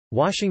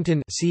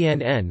Washington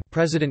CNN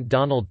President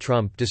Donald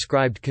Trump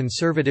described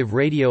conservative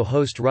radio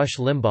host Rush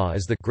Limbaugh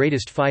as the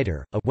greatest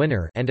fighter, a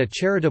winner, and a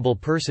charitable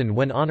person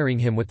when honoring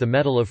him with the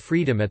Medal of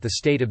Freedom at the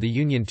State of the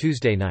Union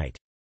Tuesday night.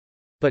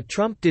 But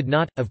Trump did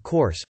not, of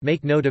course,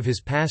 make note of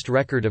his past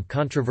record of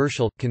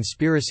controversial,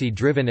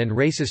 conspiracy-driven and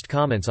racist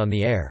comments on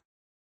the air.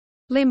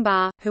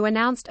 Limbaugh, who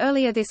announced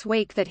earlier this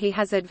week that he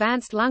has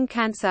advanced lung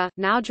cancer,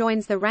 now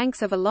joins the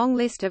ranks of a long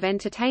list of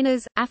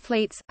entertainers,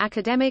 athletes,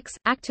 academics,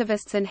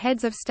 activists and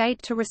heads of state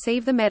to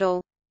receive the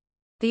medal.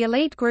 The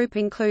elite group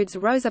includes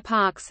Rosa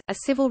Parks, a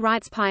civil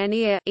rights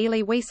pioneer,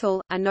 Elie Wiesel,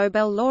 a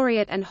Nobel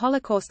laureate and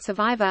Holocaust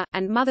survivor,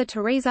 and Mother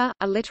Teresa,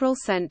 a literal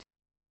saint.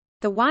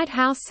 The White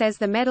House says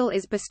the medal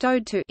is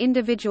bestowed to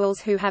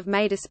individuals who have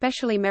made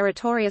especially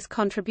meritorious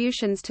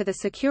contributions to the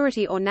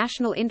security or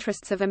national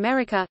interests of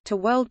America, to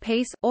world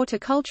peace, or to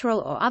cultural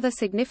or other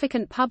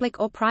significant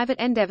public or private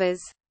endeavors.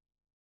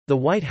 The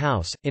White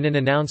House, in an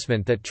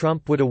announcement that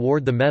Trump would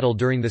award the medal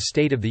during the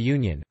State of the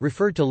Union,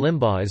 referred to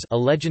Limbaugh as a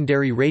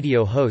legendary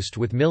radio host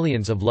with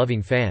millions of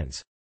loving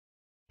fans.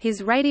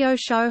 His radio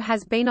show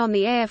has been on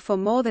the air for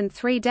more than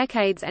 3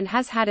 decades and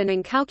has had an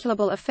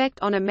incalculable effect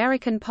on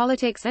American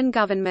politics and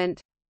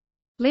government.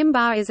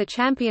 Limbaugh is a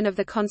champion of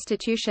the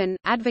Constitution,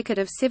 advocate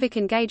of civic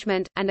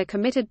engagement, and a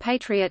committed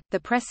patriot, the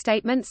press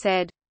statement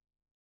said.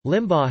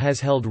 Limbaugh has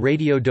held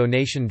radio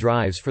donation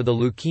drives for the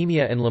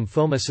Leukemia and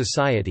Lymphoma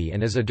Society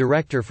and is a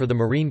director for the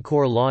Marine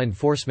Corps Law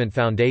Enforcement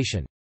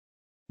Foundation.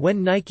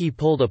 When Nike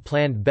pulled a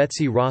planned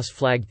Betsy Ross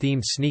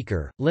flag-themed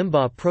sneaker,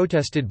 Limbaugh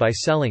protested by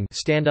selling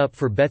 "Stand Up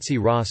for Betsy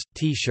Ross"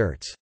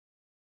 T-shirts.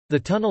 The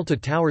Tunnel to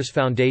Towers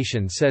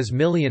Foundation says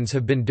millions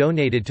have been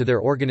donated to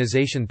their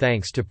organization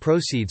thanks to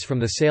proceeds from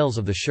the sales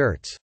of the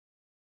shirts.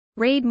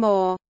 Read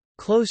more.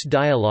 Close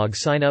dialogue.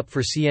 Sign up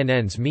for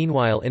CNN's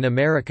Meanwhile in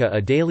America, a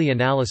daily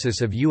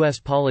analysis of U.S.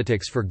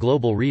 politics for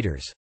global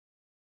readers.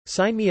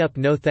 Sign me up.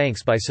 No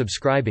thanks. By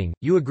subscribing,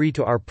 you agree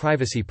to our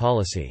privacy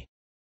policy.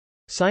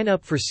 Sign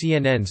up for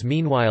CNN's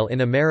Meanwhile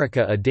in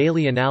America, a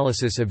daily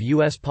analysis of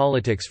U.S.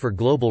 politics for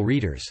global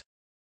readers.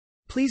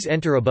 Please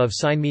enter above.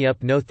 Sign me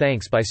up. No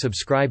thanks. By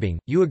subscribing,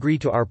 you agree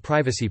to our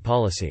privacy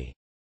policy.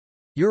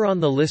 You're on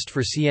the list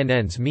for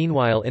CNN's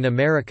Meanwhile in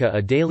America,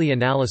 a daily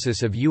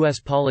analysis of U.S.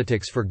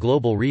 politics for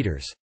global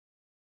readers.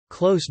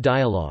 Close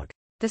dialogue.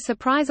 The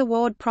surprise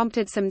award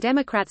prompted some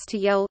Democrats to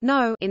yell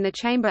 "no" in the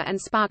chamber and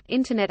sparked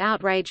internet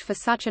outrage for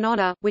such an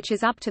honor, which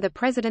is up to the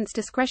president's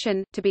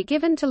discretion, to be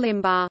given to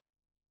Limbaugh.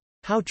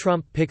 How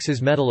Trump picks his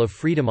Medal of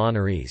Freedom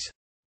honorees.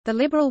 The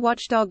liberal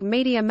watchdog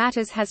Media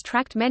Matters has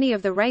tracked many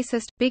of the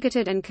racist,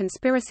 bigoted and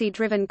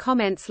conspiracy-driven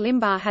comments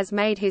Limbaugh has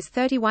made his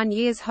 31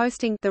 years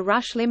hosting The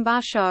Rush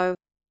Limbaugh Show.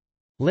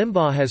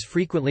 Limbaugh has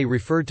frequently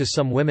referred to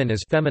some women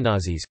as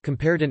feminazis,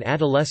 compared an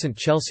adolescent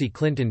Chelsea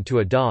Clinton to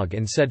a dog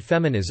and said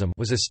feminism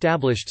was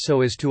established so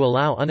as to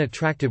allow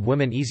unattractive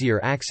women easier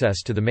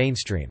access to the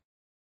mainstream.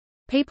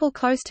 People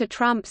close to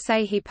Trump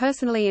say he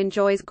personally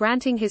enjoys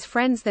granting his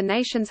friends the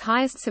nation's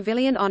highest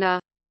civilian honor.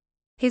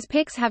 His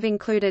picks have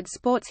included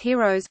sports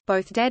heroes,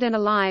 both dead and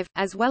alive,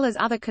 as well as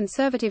other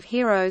conservative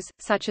heroes,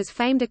 such as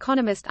famed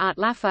economist Art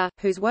Laffer,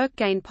 whose work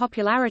gained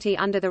popularity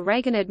under the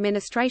Reagan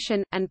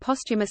administration, and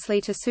posthumously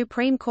to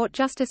Supreme Court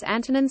Justice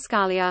Antonin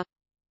Scalia.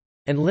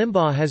 And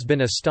Limbaugh has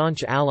been a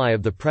staunch ally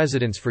of the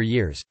president's for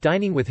years,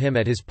 dining with him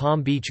at his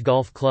Palm Beach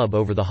Golf Club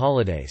over the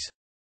holidays.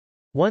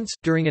 Once,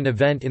 during an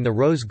event in the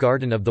Rose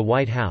Garden of the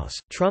White House,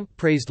 Trump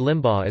praised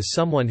Limbaugh as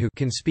someone who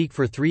can speak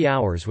for 3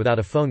 hours without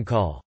a phone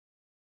call.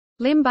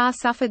 Limbaugh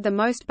suffered the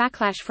most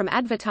backlash from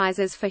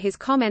advertisers for his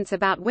comments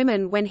about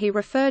women when he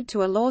referred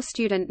to a law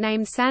student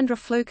named Sandra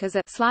Fluke as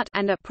a slut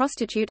and a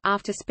prostitute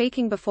after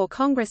speaking before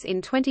Congress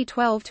in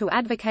 2012 to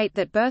advocate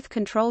that birth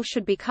control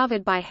should be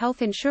covered by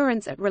health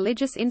insurance at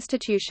religious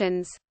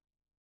institutions.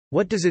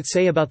 What does it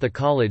say about the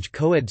college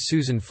co-ed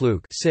Susan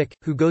Fluke, sick,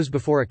 who goes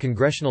before a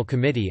congressional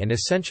committee and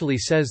essentially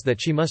says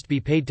that she must be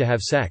paid to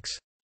have sex?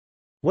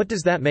 What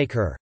does that make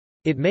her?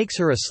 It makes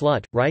her a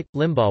slut, right?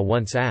 Limbaugh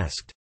once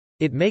asked.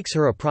 It makes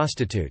her a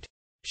prostitute.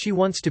 She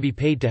wants to be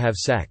paid to have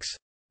sex.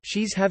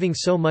 She's having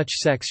so much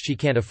sex she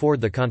can't afford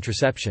the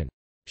contraception.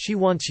 She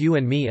wants you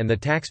and me and the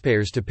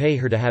taxpayers to pay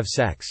her to have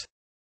sex.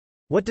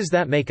 What does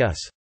that make us?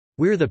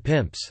 We're the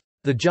pimps.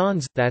 The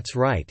Johns, that's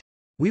right.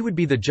 We would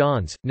be the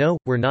Johns. No,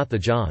 we're not the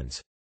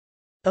Johns.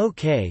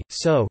 Okay,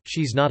 so,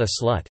 she's not a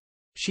slut.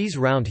 She's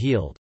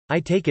round-heeled. I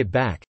take it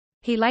back.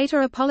 He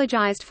later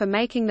apologized for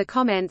making the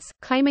comments,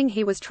 claiming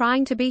he was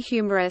trying to be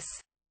humorous.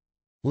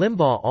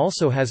 Limbaugh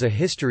also has a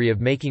history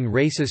of making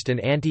racist and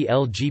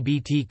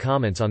anti-LGBT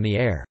comments on the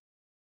air.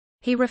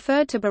 He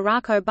referred to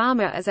Barack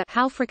Obama as a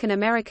Halfrican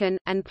American,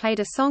 and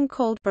played a song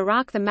called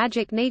Barack the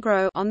Magic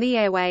Negro on the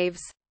airwaves.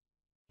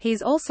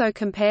 He's also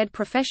compared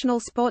professional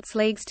sports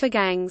leagues to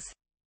gangs.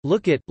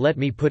 Let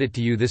me put it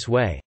to you this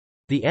way.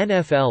 The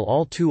NFL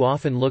all too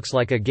often looks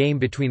like a game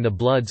between the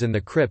Bloods and the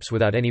Crips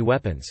without any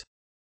weapons.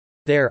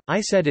 There,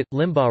 I said it,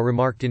 Limbaugh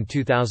remarked in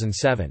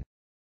 2007.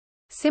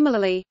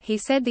 Similarly, he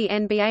said the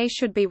NBA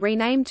should be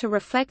renamed to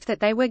reflect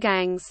that they were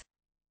gangs.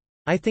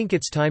 I think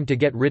it's time to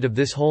get rid of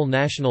this whole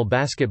National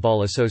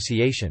Basketball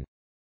Association.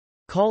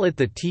 Call it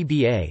the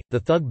TBA, the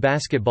Thug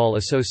Basketball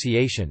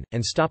Association,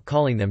 and stop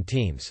calling them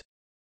teams.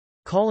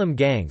 Call them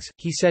gangs,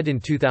 he said in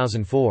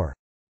 2004.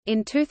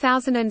 In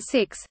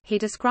 2006, he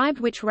described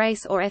which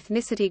race or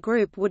ethnicity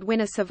group would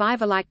win a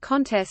Survivor-like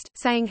contest,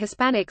 saying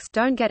Hispanics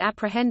don't get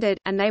apprehended,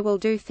 and they will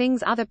do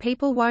things other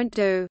people won't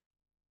do.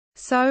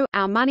 So,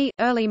 our money,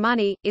 early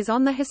money, is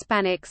on the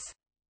Hispanics.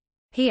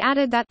 He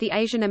added that the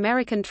Asian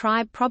American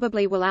tribe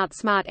probably will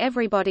outsmart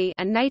everybody,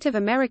 and Native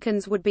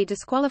Americans would be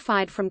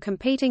disqualified from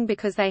competing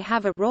because they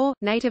have a raw,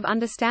 native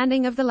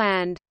understanding of the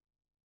land.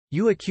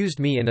 You accused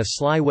me in a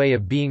sly way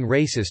of being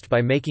racist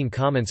by making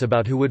comments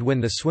about who would win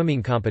the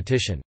swimming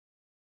competition.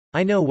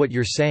 I know what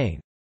you're saying.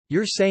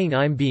 You're saying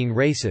I'm being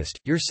racist.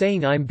 You're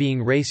saying I'm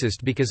being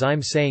racist because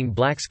I'm saying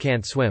blacks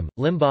can't swim,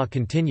 Limbaugh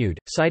continued,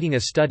 citing a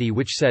study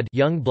which said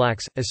young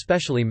blacks,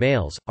 especially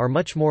males, are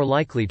much more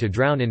likely to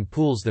drown in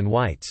pools than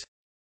whites.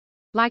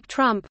 Like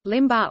Trump,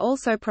 Limbaugh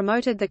also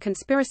promoted the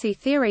conspiracy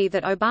theory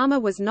that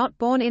Obama was not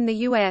born in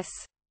the U.S.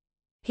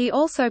 He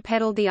also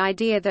peddled the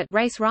idea that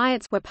race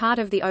riots were part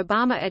of the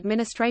Obama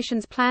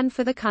administration's plan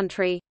for the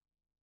country.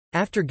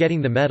 After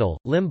getting the medal,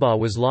 Limbaugh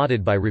was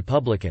lauded by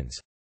Republicans.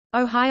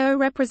 Ohio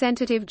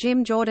Representative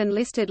Jim Jordan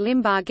listed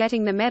Limbaugh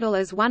getting the medal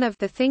as one of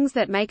the things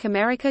that make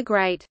America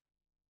great.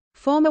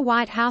 Former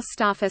White House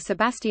staffer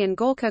Sebastian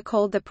Gorka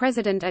called the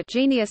president a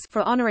genius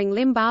for honoring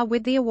Limbaugh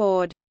with the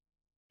award.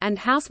 And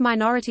House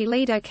Minority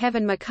Leader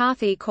Kevin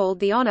McCarthy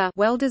called the honor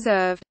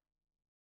well-deserved.